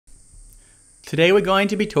Today we're going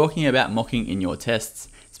to be talking about mocking in your tests.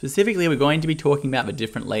 Specifically, we're going to be talking about the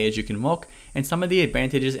different layers you can mock and some of the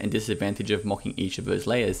advantages and disadvantages of mocking each of those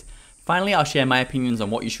layers. Finally, I'll share my opinions on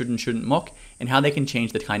what you should and shouldn't mock and how they can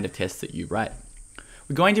change the kind of tests that you write.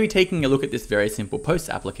 We're going to be taking a look at this very simple posts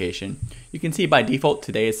application. You can see by default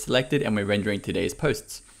today is selected and we're rendering today's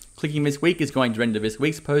posts. Clicking this week is going to render this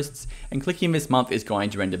week's posts, and clicking this month is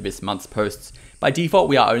going to render this month's posts. By default,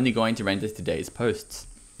 we are only going to render today's posts.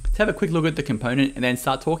 Let's have a quick look at the component and then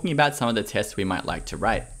start talking about some of the tests we might like to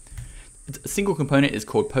write. A single component is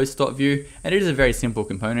called post.view, and it is a very simple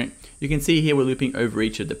component. You can see here we're looping over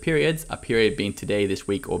each of the periods, a period being today, this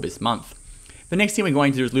week, or this month. The next thing we're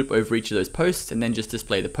going to do is loop over each of those posts and then just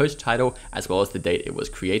display the post title as well as the date it was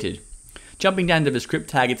created. Jumping down to the script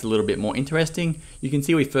tag, it's a little bit more interesting. You can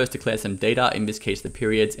see we first declare some data, in this case the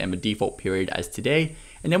periods and the default period as today,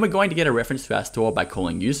 and then we're going to get a reference to our store by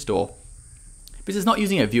calling useStore. This is not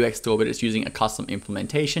using a Vuex store, but it's using a custom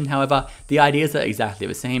implementation. However, the ideas are exactly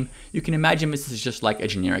the same. You can imagine this is just like a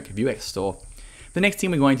generic Vuex store. The next thing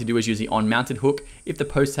we're going to do is use the onMounted hook. If the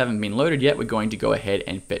posts haven't been loaded yet, we're going to go ahead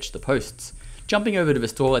and fetch the posts. Jumping over to the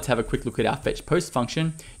store, let's have a quick look at our fetch post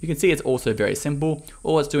function. You can see it's also very simple.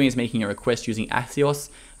 All it's doing is making a request using Axios,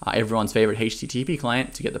 everyone's favorite HTTP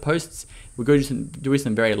client, to get the posts. We're going to do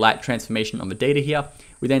some very light transformation on the data here.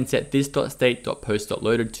 We then set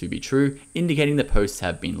this.state.post.loaded to be true, indicating the posts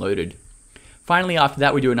have been loaded. Finally, after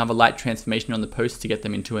that, we do another light transformation on the posts to get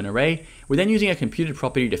them into an array. We're then using a computed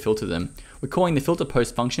property to filter them. We're calling the filter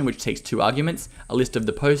post function, which takes two arguments, a list of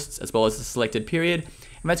the posts as well as the selected period,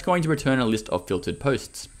 and that's going to return a list of filtered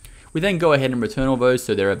posts. We then go ahead and return all those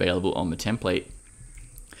so they're available on the template.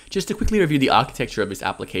 Just to quickly review the architecture of this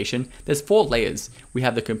application, there's four layers. We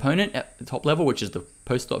have the component at the top level, which is the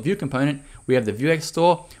post.view component. We have the Vuex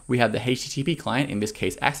store, we have the HTTP client, in this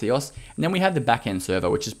case Axios, and then we have the backend server,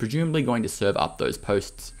 which is presumably going to serve up those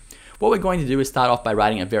posts. What we're going to do is start off by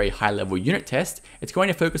writing a very high level unit test. It's going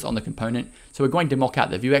to focus on the component, so we're going to mock out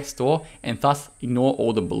the Vuex store and thus ignore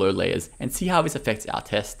all the below layers and see how this affects our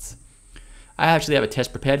tests. I actually have a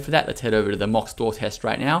test prepared for that. Let's head over to the mock store test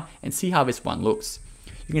right now and see how this one looks.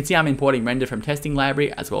 You can see I'm importing render from testing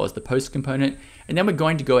library as well as the post component, and then we're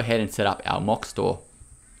going to go ahead and set up our mock store.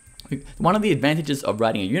 One of the advantages of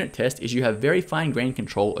writing a unit test is you have very fine-grained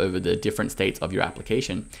control over the different states of your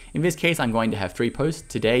application. In this case, I'm going to have 3 posts,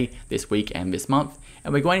 today, this week, and this month,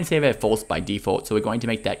 and we're going to say they're false by default, so we're going to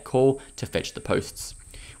make that call to fetch the posts.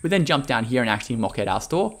 We then jump down here and actually mock out our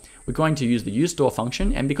store. We're going to use the useStore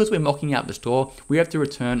function, and because we're mocking out the store, we have to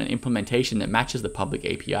return an implementation that matches the public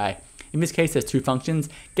API. In this case, there's two functions,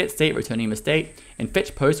 getState returning the state, and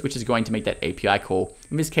fetchPost, which is going to make that API call.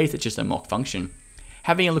 In this case, it's just a mock function.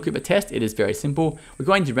 Having a look at the test, it is very simple. We're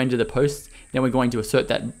going to render the posts, then we're going to assert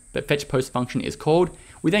that the fetchPost function is called.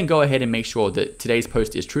 We then go ahead and make sure that today's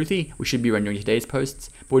post is truthy. We should be rendering today's posts,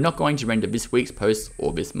 but we're not going to render this week's post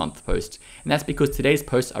or this month's post. And that's because today's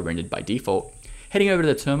posts are rendered by default. Heading over to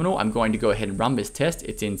the terminal, I'm going to go ahead and run this test.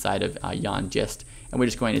 It's inside of yarn jest. And we're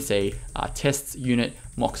just going to say tests unit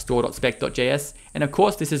mockstore.spec.js, and of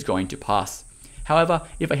course this is going to pass. However,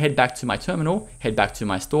 if I head back to my terminal, head back to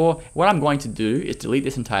my store, what I'm going to do is delete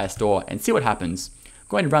this entire store and see what happens. I'm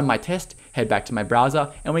going to run my test, head back to my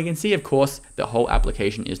browser, and we can see, of course, the whole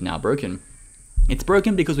application is now broken. It's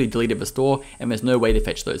broken because we deleted the store and there's no way to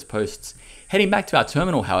fetch those posts. Heading back to our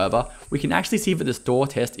terminal, however, we can actually see that the store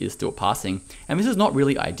test is still passing, and this is not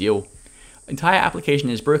really ideal. Entire application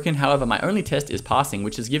is broken, however my only test is passing,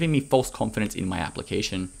 which is giving me false confidence in my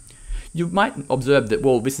application. You might observe that,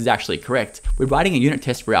 well, this is actually correct. We're writing a unit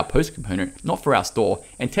test for our post component, not for our store,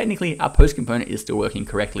 and technically our post component is still working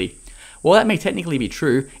correctly. While that may technically be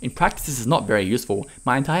true, in practice this is not very useful.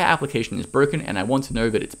 My entire application is broken and I want to know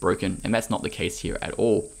that it's broken, and that's not the case here at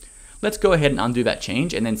all. Let's go ahead and undo that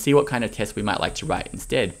change and then see what kind of test we might like to write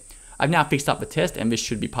instead. I've now fixed up the test and this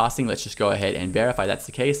should be passing. Let's just go ahead and verify that's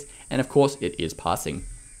the case, and of course it is passing.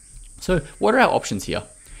 So what are our options here?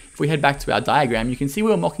 If we head back to our diagram, you can see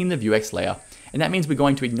we're mocking the Vuex layer, and that means we're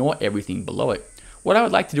going to ignore everything below it. What I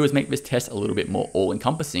would like to do is make this test a little bit more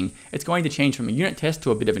all-encompassing. It's going to change from a unit test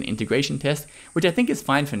to a bit of an integration test, which I think is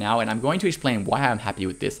fine for now, and I'm going to explain why I'm happy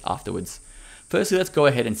with this afterwards. Firstly, let's go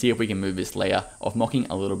ahead and see if we can move this layer of mocking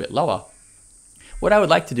a little bit lower. What I would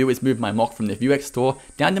like to do is move my mock from the Vuex store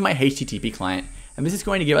down to my HTTP client, and this is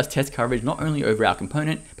going to give us test coverage not only over our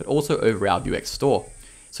component, but also over our Vuex store.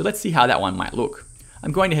 So let's see how that one might look.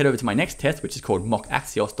 I'm going to head over to my next test, which is called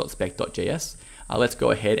mockaxios.spec.js. Let's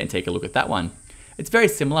go ahead and take a look at that one. It's very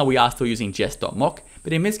similar. We are still using jest.mock,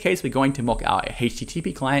 but in this case, we're going to mock our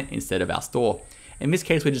HTTP client instead of our store. In this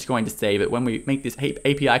case, we're just going to say that when we make this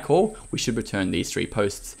API call, we should return these 3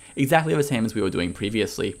 posts, exactly the same as we were doing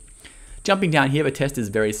previously. Jumping down here, the test is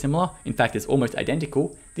very similar. In fact, it's almost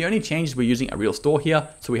identical. The only change is we're using a real store here,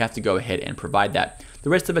 so we have to go ahead and provide that.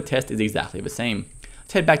 The rest of the test is exactly the same.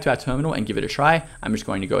 Let's head back to our terminal and give it a try. I'm just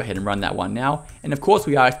going to go ahead and run that one now. And of course,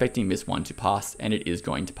 we are expecting this one to pass, and it is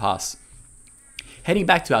going to pass. Heading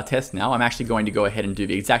back to our test now, I'm actually going to go ahead and do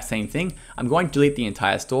the exact same thing. I'm going to delete the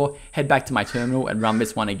entire store, head back to my terminal and run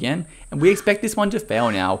this one again. And we expect this one to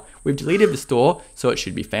fail now. We've deleted the store, so it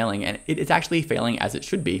should be failing, and it is actually failing as it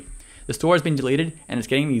should be. The store has been deleted and it's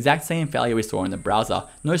getting the exact same failure we saw in the browser.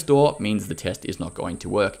 No store means the test is not going to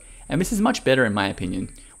work. And this is much better in my opinion.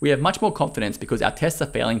 We have much more confidence because our tests are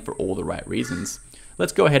failing for all the right reasons.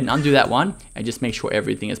 Let's go ahead and undo that one and just make sure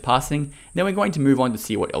everything is passing. Then we're going to move on to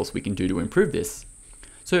see what else we can do to improve this.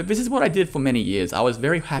 So this is what I did for many years. I was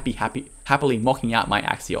very happily mocking out my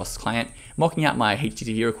Axios client, mocking out my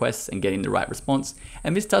HTTP requests and getting the right response.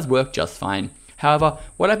 And this does work just fine. However,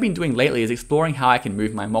 what I've been doing lately is exploring how I can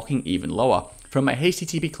move my mocking even lower, from my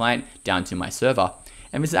HTTP client down to my server.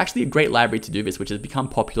 And this is actually a great library to do this, which has become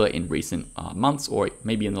popular in recent months, or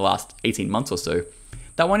maybe in the last 18 months or so.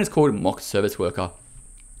 That one is called Mock Service Worker.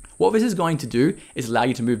 What this is going to do is allow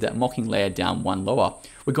you to move that mocking layer down one lower.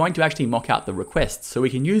 We're going to actually mock out the requests, so we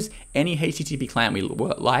can use any HTTP client we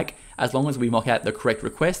like. As long as we mock out the correct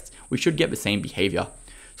requests, we should get the same behavior.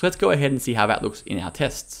 So let's go ahead and see how that looks in our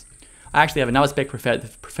tests. I actually have another spec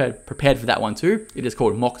prepared for that one too. It is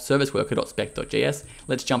called mockserviceworker.spec.js.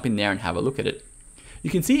 Let's jump in there and have a look at it. You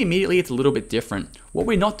can see immediately it's a little bit different. What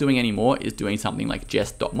we're not doing anymore is doing something like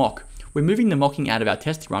jest.mock. We're moving the mocking out of our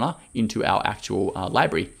test runner into our actual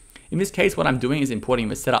library. In this case, what I'm doing is importing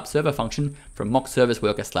the setup server function from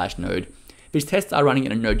mockserviceworker/node. These tests are running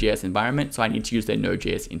in a Node.js environment, so I need to use their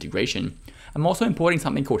Node.js integration. I'm also importing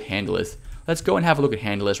something called handlers. Let's go and have a look at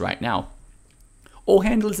handlers right now. All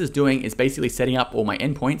handlers is doing is basically setting up all my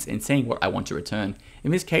endpoints and saying what I want to return.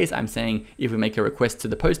 In this case, I'm saying if we make a request to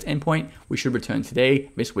the post endpoint, we should return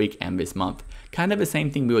today, this week, and this month. Kind of the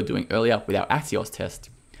same thing we were doing earlier with our Axios test.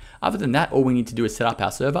 Other than that, all we need to do is set up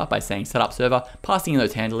our server by saying setup server, passing in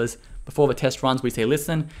those handlers. Before the test runs, we say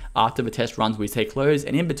listen. After the test runs, we say close.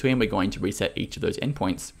 And in between, we're going to reset each of those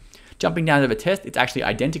endpoints. Jumping down to the test, it's actually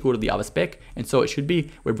identical to the other spec. And so it should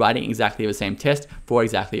be, we're writing exactly the same test for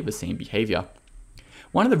exactly the same behavior.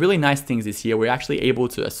 One of the really nice things is here, we're actually able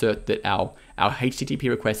to assert that our HTTP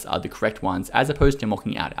requests are the correct ones, as opposed to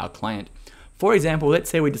mocking out our client. For example, let's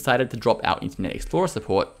say we decided to drop our Internet Explorer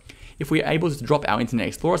support. If we are able to drop our Internet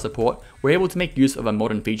Explorer support, we're able to make use of a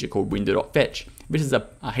modern feature called window.fetch. This is a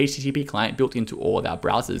HTTP client built into all of our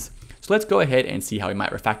browsers. So let's go ahead and see how we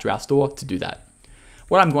might refactor our store to do that.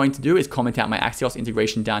 What I'm going to do is comment out my Axios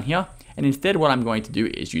integration down here, and instead what I'm going to do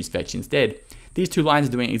is use fetch instead. These two lines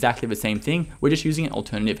are doing exactly the same thing, we're just using an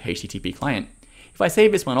alternative HTTP client. If I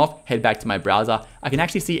save this one off, head back to my browser, I can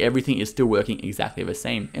actually see everything is still working exactly the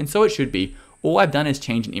same, and so it should be. All I've done is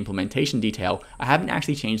change an implementation detail, I haven't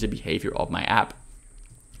actually changed the behavior of my app.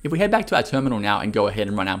 If we head back to our terminal now and go ahead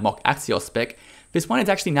and run our mock Axios spec, this one is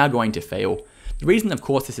actually now going to fail. The reason, of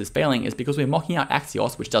course, this is failing is because we're mocking out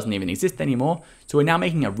Axios, which doesn't even exist anymore, so we're now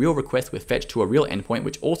making a real request with fetch to a real endpoint,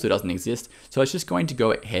 which also doesn't exist, so it's just going to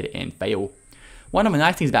go ahead and fail. One of the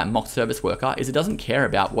nice things about Mock Service Worker is it doesn't care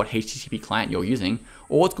about what HTTP client you're using.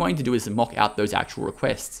 All it's going to do is mock out those actual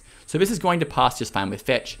requests. So this is going to pass just fine with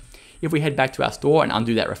fetch. If we head back to our store and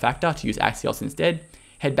undo that refactor to use Axios instead,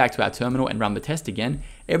 head back to our terminal and run the test again,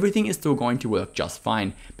 everything is still going to work just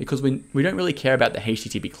fine because we don't really care about the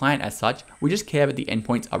HTTP client as such, we just care that the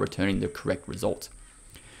endpoints are returning the correct result.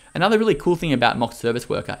 Another really cool thing about Mock Service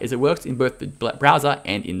Worker is it works in both the browser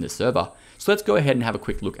and in the server. So let's go ahead and have a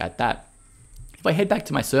quick look at that. If I head back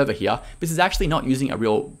to my server here, this is actually not using a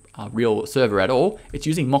real server at all. It's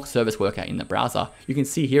using Mock Service Worker in the browser. You can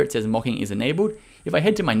see here it says mocking is enabled. If I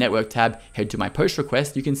head to my network tab, head to my post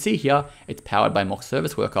request, you can see here it's powered by Mock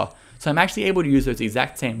Service Worker. So I'm actually able to use those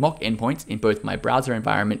exact same mock endpoints in both my browser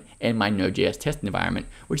environment and my Node.js test environment,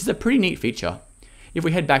 which is a pretty neat feature. If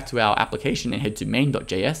we head back to our application and head to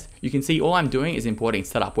main.js, you can see all I'm doing is importing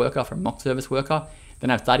setup worker from Mock Service Worker. Then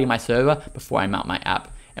I'm starting my server before I mount my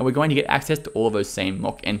app. And we're going to get access to all of those same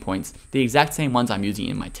mock endpoints, the exact same ones I'm using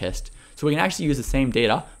in my test. So we can actually use the same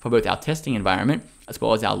data for both our testing environment as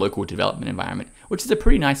well as our local development environment, which is a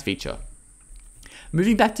pretty nice feature.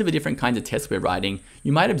 Moving back to the different kinds of tests we're writing,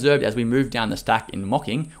 you might observe as we move down the stack in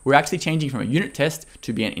mocking, we're actually changing from a unit test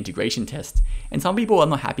to be an integration test. And some people are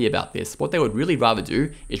not happy about this. What they would really rather do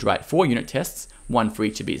is write 4 unit tests, 1 for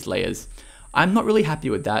each of these layers. I'm not really happy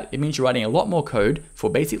with that. It means you're writing a lot more code for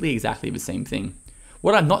basically exactly the same thing.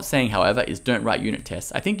 What I'm not saying, however, is don't write unit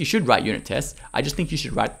tests. I think you should write unit tests. I just think you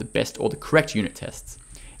should write the best or the correct unit tests.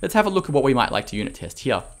 Let's have a look at what we might like to unit test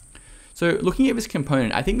here. So looking at this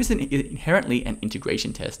component, I think this is inherently an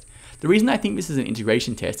integration test. The reason I think this is an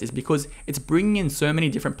integration test is because it's bringing in so many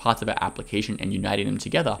different parts of our application and uniting them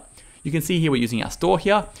together. You can see here we're using our store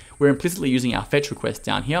here, we're implicitly using our fetch request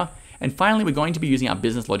down here, and finally we're going to be using our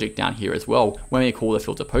business logic down here as well when we call the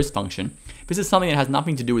filter post function. This is something that has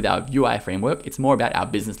nothing to do with our UI framework, it's more about our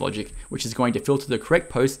business logic, which is going to filter the correct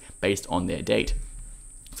posts based on their date.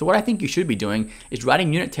 So what I think you should be doing is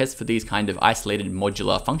writing unit tests for these kind of isolated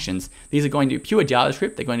modular functions. These are going to be pure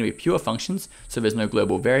JavaScript, they're going to be pure functions, so there's no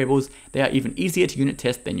global variables. They are even easier to unit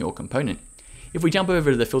test than your component. If we jump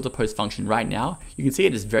over to the filter post function right now, you can see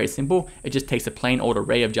it is very simple. It just takes a plain old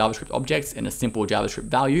array of JavaScript objects and a simple JavaScript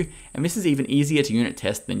value, and this is even easier to unit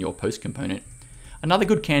test than your post component. Another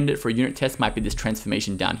good candidate for a unit test might be this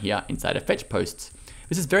transformation down here inside of fetch posts.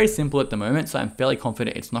 This is very simple at the moment, so I'm fairly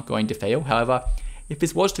confident it's not going to fail. However, if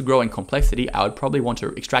this was to grow in complexity, I would probably want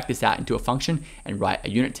to extract this out into a function and write a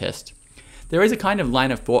unit test. There is a kind of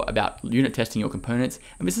line of thought about unit testing your components,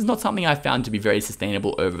 and this is not something I've found to be very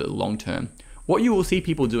sustainable over the long term. What you will see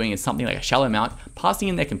people doing is something like a shallow mount, passing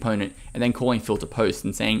in their component, and then calling filter post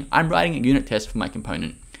and saying, I'm writing a unit test for my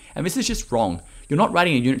component. And this is just wrong. You're not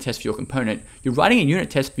writing a unit test for your component, you're writing a unit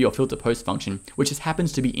test for your filter post function, which just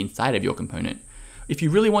happens to be inside of your component. If you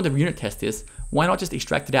really want to unit test this, why not just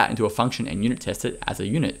extract it out into a function and unit test it as a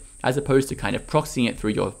unit, as opposed to kind of proxying it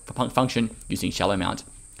through your function using shallow mount.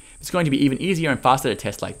 It's going to be even easier and faster to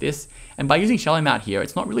test like this, and by using shallow mount here,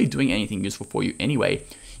 it's not really doing anything useful for you anyway.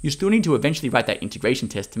 You still need to eventually write that integration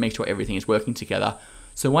test to make sure everything is working together.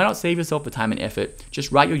 So why not save yourself the time and effort,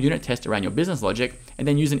 just write your unit test around your business logic, and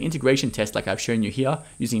then use an integration test like I've shown you here,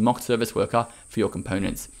 using mock service worker for your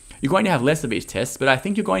components. You're going to have less of these tests, but I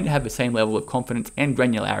think you're going to have the same level of confidence and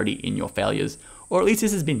granularity in your failures, or at least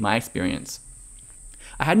this has been my experience.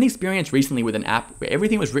 I had an experience recently with an app where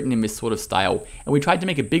everything was written in this sort of style, and we tried to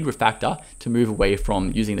make a big refactor to move away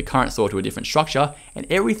from using the current store to a different structure, and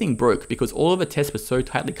everything broke because all of the tests were so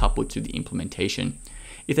tightly coupled to the implementation.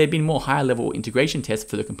 If there had been more higher level integration tests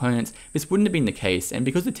for the components, this wouldn't have been the case, and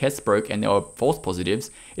because the tests broke and there were false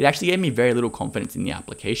positives, it actually gave me very little confidence in the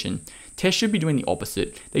application. Tests should be doing the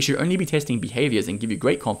opposite. They should only be testing behaviors and give you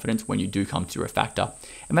great confidence when you do come to refactor.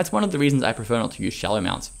 And that's one of the reasons I prefer not to use shallow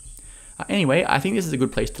mounts. Anyway, I think this is a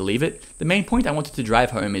good place to leave it. The main point I wanted to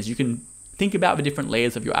drive home is you can think about the different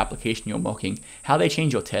layers of your application you're mocking, how they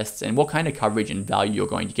change your tests, and what kind of coverage and value you're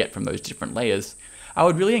going to get from those different layers. I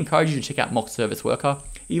would really encourage you to check out Mock Service Worker.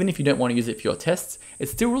 Even if you don't want to use it for your tests,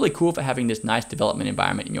 it's still really cool for having this nice development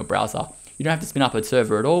environment in your browser. You don't have to spin up a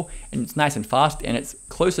server at all, and it's nice and fast, and it's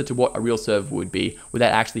closer to what a real server would be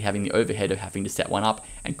without actually having the overhead of having to set one up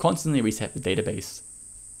and constantly reset the database.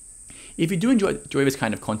 If you do enjoy this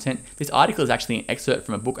kind of content, this article is actually an excerpt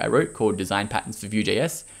from a book I wrote called Design Patterns for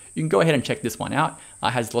Vue.js. You can go ahead and check this one out.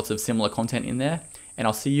 It has lots of similar content in there, and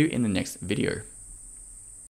I'll see you in the next video.